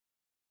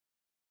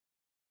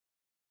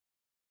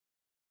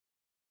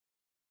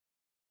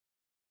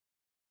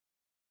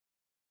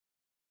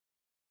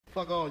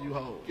Fuck all you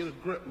hoes. Get a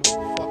grip,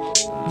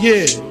 motherfucker.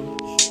 Yeah.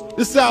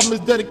 This album is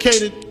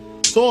dedicated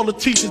to all the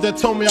teachers that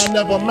told me I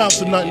never amount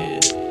to nothing.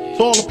 To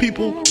all the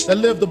people that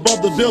lived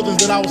above the buildings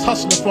that I was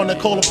hustling from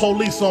that called the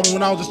police on me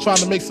when I was just trying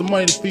to make some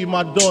money to feed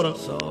my daughter.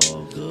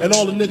 And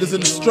all the niggas in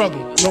the struggle.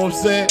 You know what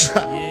I'm saying?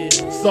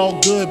 It's all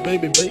good,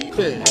 baby.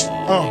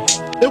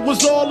 It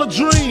was all a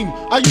dream.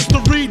 I used to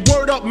read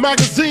Word Up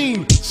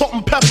magazine, Salt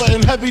and Pepper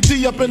and Heavy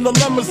D up in the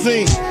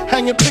limousine,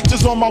 hanging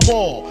pictures on my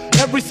wall.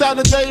 Every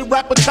Saturday,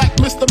 rap attack,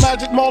 Mr.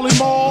 Magic Molly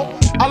Mall.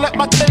 I let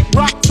my tape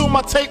rock till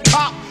my tape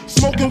pop,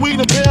 smoking weed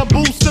and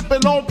bamboo,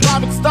 sipping on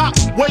private stock.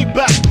 Way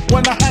back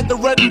when I had the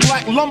red and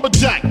black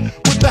lumberjack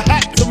with the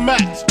hat to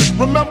match.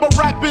 Remember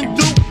rapping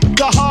Duke?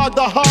 The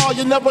hard,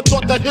 you never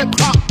thought that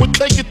hip-hop would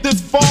take it this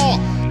far.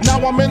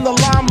 Now I'm in the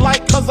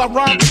limelight cause I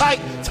rhyme tight.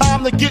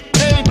 Time to get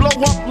paid, blow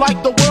up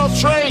like the world's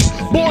trade.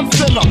 Born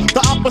sinner,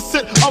 the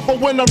opposite of a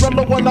winner.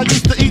 Remember when I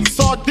used to eat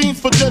sardines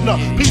for dinner?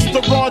 Peace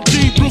to Raw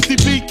G, Brucey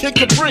B, Kid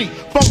Capri,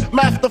 Funk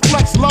Master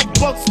Flex, Love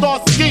Bug,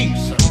 Star Ski.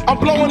 I'm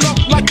blowing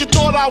up like you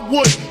thought I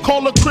would.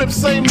 Call a crib,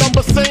 same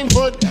number, same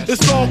hood.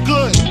 It's all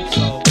good.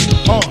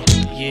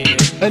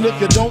 And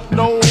if you don't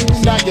know,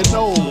 now you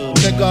know,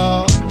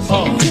 nigga.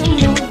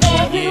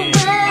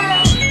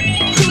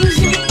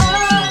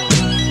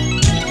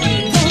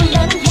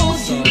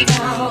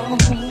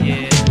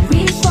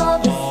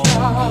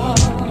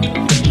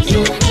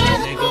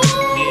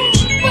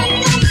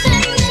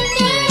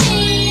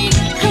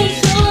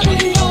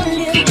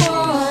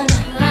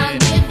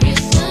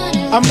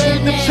 I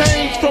made the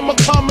change from a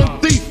common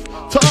thief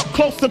to up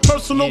close and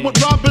personal with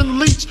Robin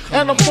Leach.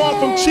 And I'm far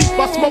from cheap,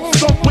 I smoke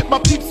skunk with my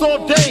peeps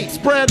all day.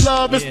 Spread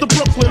love, it's the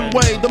Brooklyn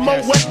way. The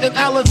Moet and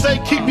Alizé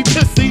keep me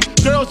pissy.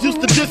 Girls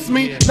used to diss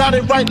me, now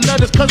they write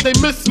letters cause they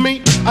miss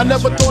me. I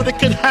never thought it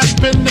could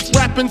happen, this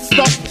rapping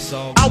stuff.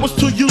 I was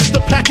too used to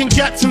packing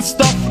gats and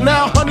stuff.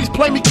 Now honeys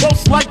play me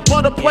close like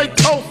butter play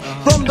toast.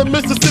 From the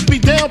Mississippi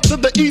down to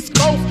the East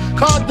Coast,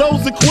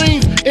 condos in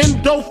Queens,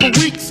 indo for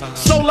weeks.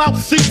 Sold out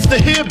seats to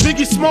hear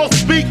Biggie Small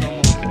speak.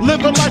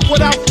 Living life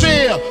without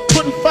fear,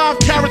 putting 5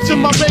 carats in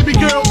my baby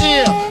girl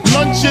ear.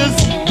 Lunches,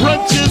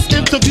 brunches,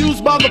 interviews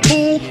by the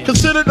pool.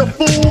 Considered a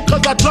fool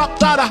cause I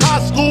dropped out of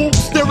high school.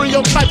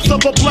 Stereotypes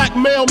of a black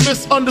male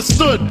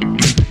misunderstood,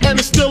 and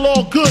it's still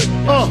all good,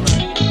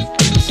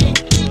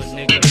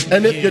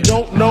 And if you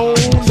don't know,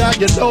 now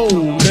you know,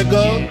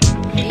 nigga.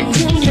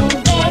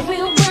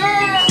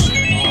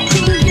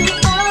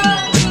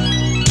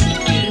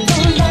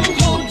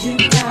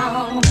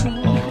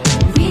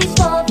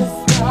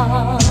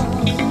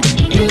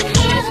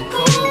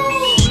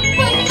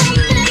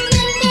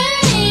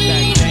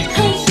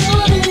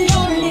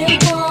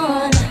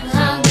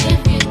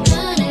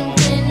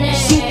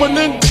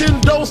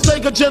 Nintendo,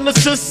 Sega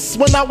Genesis.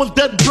 When I was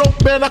dead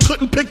broke, man, I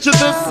couldn't picture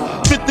this.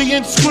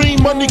 50-inch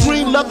screen, money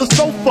green leather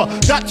sofa.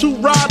 Got 2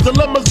 rides, a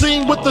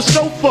limousine with the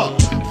chauffeur.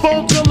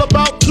 Phone bill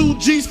about 2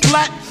 G's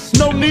flat.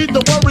 No need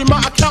to worry,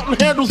 my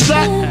accountant handles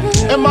that.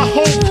 And my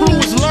whole crew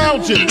is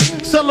lounging,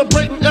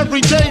 celebrating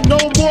every day, no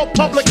more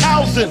public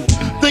housing.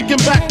 Thinking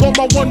back on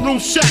my one-room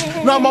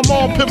shack. Now my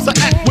mom pimps a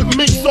act with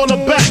minks on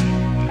her back.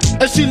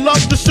 And she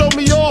loves to show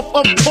me off,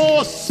 of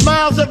course.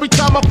 Smiles every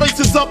time my face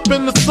is up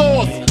in the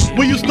sauce.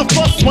 We used to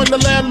fuss when the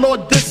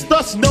landlord dissed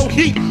us. No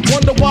heat,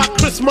 wonder why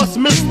Christmas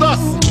missed us.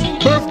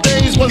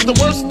 Birthdays was the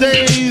worst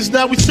days.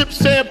 Now we sip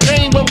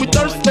champagne when we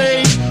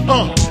thirsty.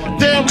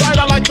 Damn right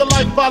I like the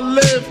life I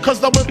live,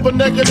 cause I went from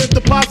negative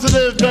to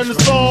positive, and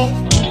it's all.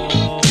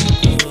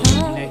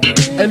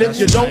 And if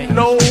you don't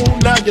know,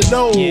 now you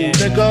know,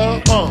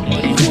 nigga.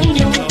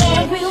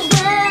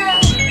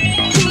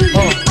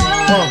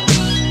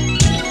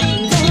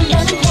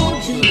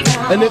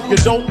 And if you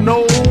don't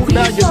know,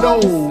 now you know,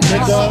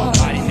 nigga.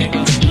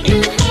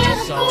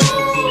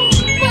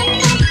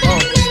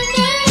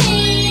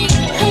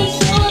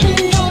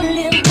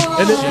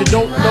 And if you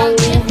don't know,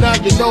 now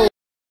you know.